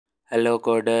Hello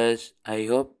coders, I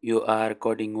hope you are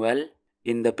coding well.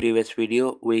 In the previous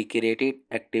video, we created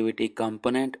activity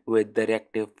component with the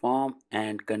reactive form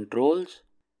and controls.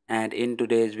 And in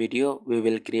today's video, we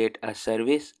will create a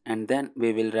service and then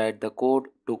we will write the code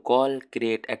to call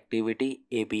create activity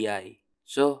API.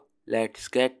 So let's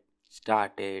get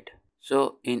started.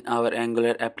 So in our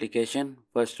Angular application,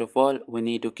 first of all, we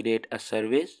need to create a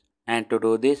service. And to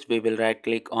do this, we will right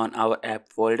click on our app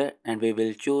folder and we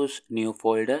will choose new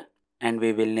folder and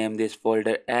we will name this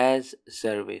folder as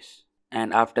service.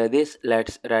 And after this,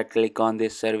 let's right click on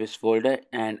this service folder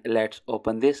and let's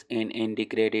open this in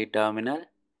integrated terminal.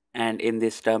 And in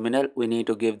this terminal, we need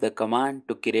to give the command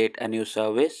to create a new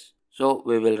service. So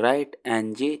we will write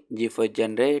ng g for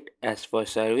generate, s for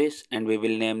service, and we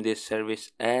will name this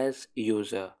service as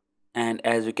user. And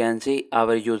as you can see,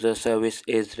 our user service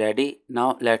is ready.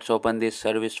 Now let's open this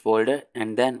service folder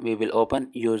and then we will open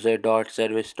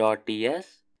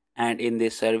user.service.ts. And in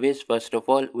this service, first of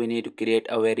all, we need to create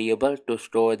a variable to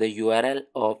store the URL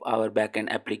of our backend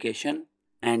application.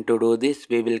 And to do this,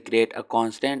 we will create a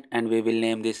constant and we will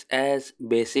name this as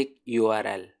basic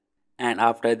URL. And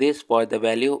after this, for the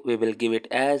value, we will give it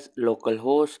as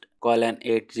localhost colon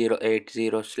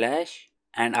 8080 slash.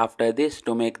 And after this,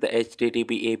 to make the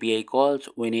HTTP API calls,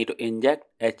 we need to inject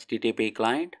HTTP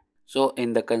client. So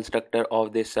in the constructor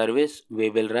of this service, we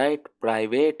will write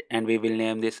private and we will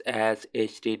name this as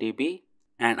HTTP.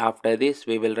 And after this,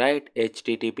 we will write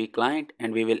HTTP client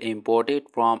and we will import it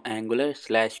from angular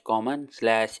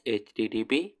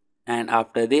 /common/HTTP. And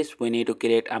after this, we need to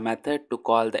create a method to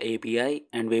call the API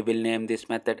and we will name this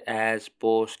method as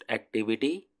post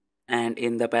activity. And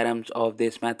in the params of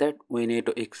this method, we need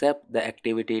to accept the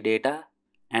activity data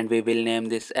and we will name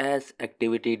this as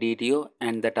activity DTO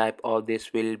and the type of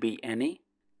this will be any.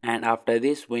 And after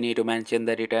this, we need to mention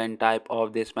the return type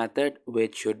of this method,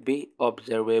 which should be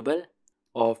observable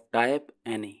of type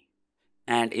any.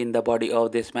 And in the body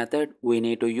of this method, we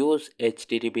need to use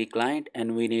HTTP client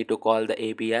and we need to call the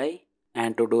API.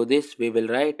 And to do this, we will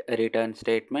write a return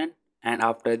statement. And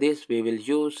after this, we will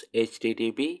use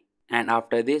HTTP. And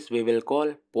after this, we will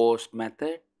call post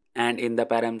method. And in the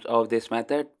params of this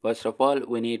method, first of all,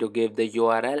 we need to give the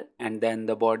URL and then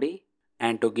the body.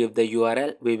 And to give the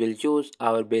URL, we will use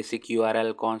our basic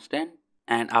URL constant.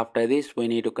 And after this, we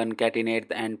need to concatenate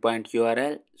the endpoint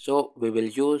URL. So we will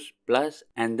use plus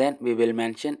and then we will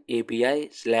mention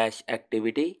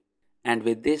API/activity. And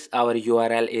with this, our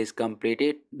URL is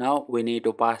completed. Now we need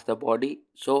to pass the body.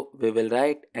 So we will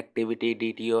write activity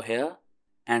DTO here.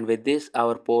 And with this,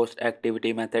 our post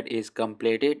activity method is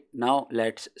completed. Now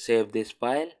let's save this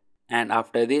file. And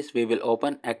after this, we will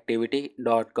open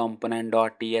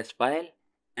activity.component.ts file.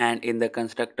 And in the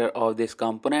constructor of this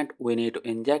component, we need to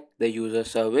inject the user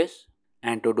service.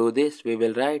 And to do this, we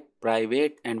will write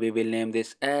private and we will name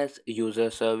this as user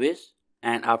service.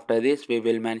 And after this, we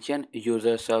will mention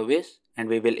user service and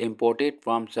we will import it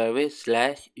from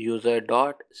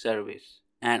service/user.service.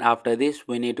 And after this,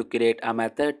 we need to create a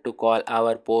method to call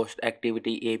our post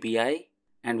activity API.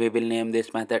 And we will name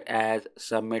this method as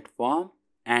submit form.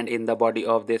 And in the body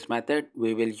of this method,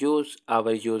 we will use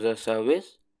our user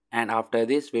service. And after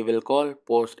this, we will call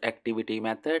post activity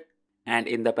method. And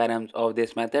in the params of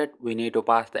this method, we need to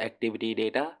pass the activity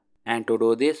data. And to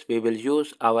do this, we will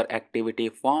use our activity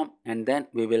form and then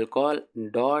we will call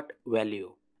dot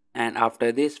value. And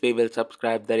after this, we will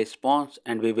subscribe the response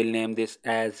and we will name this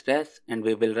as res and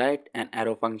we will write an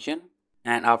arrow function.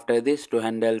 And after this, to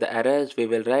handle the errors, we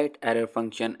will write error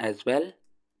function as well.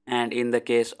 And in the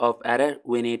case of error,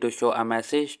 we need to show a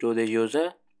message to the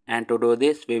user. And to do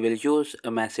this, we will use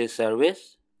a message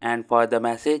service. And for the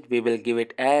message, we will give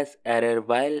it as error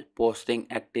while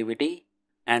posting activity.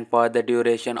 And for the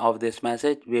duration of this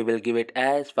message, we will give it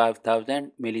as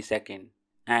 5000 millisecond.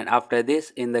 And after this,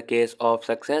 in the case of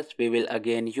success, we will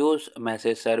again use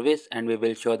message service and we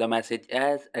will show the message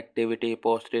as activity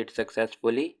posted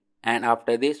successfully. And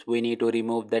after this, we need to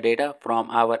remove the data from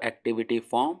our activity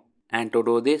form. And to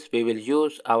do this, we will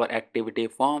use our activity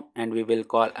form and we will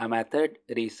call a method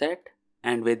reset.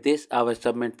 And with this, our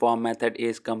submit form method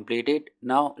is completed.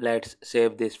 Now let's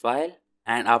save this file.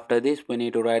 And after this, we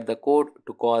need to write the code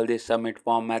to call this submit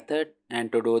form method.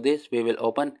 And to do this, we will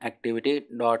open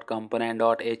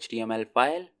activity.component.html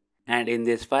file. And in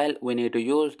this file, we need to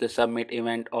use the submit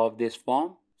event of this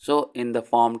form. So in the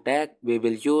form tag, we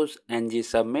will use ng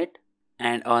submit.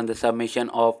 And on the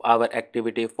submission of our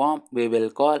activity form, we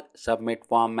will call submit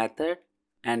form method.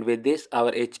 And with this,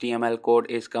 our HTML code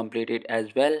is completed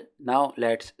as well. Now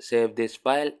let's save this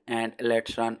file and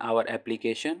let's run our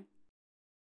application.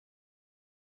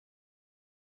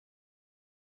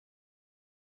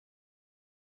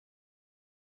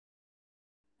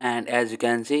 And as you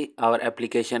can see, our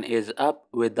application is up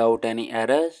without any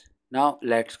errors. Now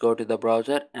let's go to the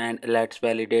browser and let's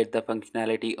validate the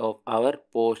functionality of our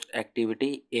post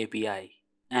activity API.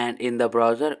 And in the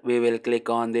browser we will click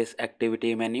on this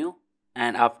activity menu,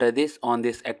 and after this, on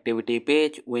this activity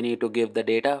page, we need to give the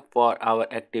data for our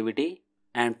activity.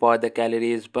 And for the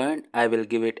calories burned, I will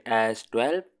give it as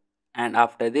 12. And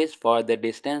after this, for the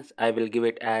distance, I will give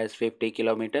it as 50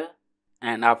 kilometer.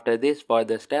 And after this, for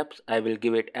the steps, I will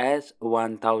give it as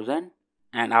 1000.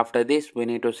 And after this, we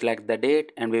need to select the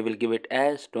date and we will give it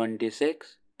as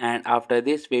 26. And after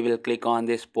this, we will click on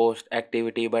this post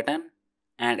activity button,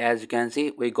 and as you can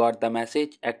see, we got the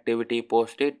message activity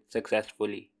posted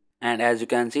successfully. And as you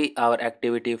can see, our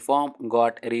activity form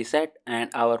got reset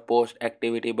and our post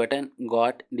activity button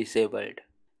got disabled.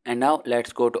 And now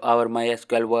let's go to our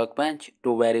MySQL workbench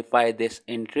to verify this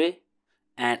entry.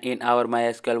 And in our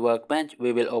MySQL workbench,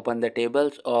 we will open the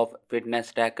tables of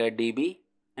fitness tracker DB.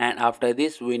 And after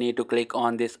this, we need to click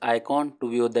on this icon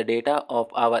to view the data of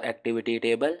our activity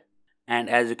table. And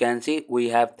as you can see, we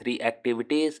have 3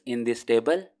 activities in this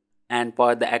table. And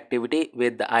for the activity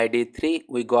with the ID 3,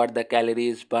 we got the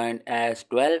calories burned as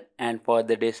 12, and for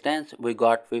the distance we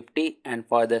got 50, and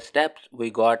for the steps we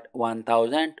got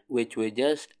 1000, which we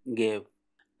just gave.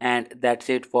 And that's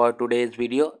it for today's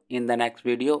video. In the next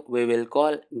video, we will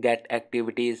call get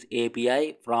activities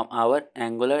API from our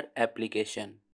Angular application.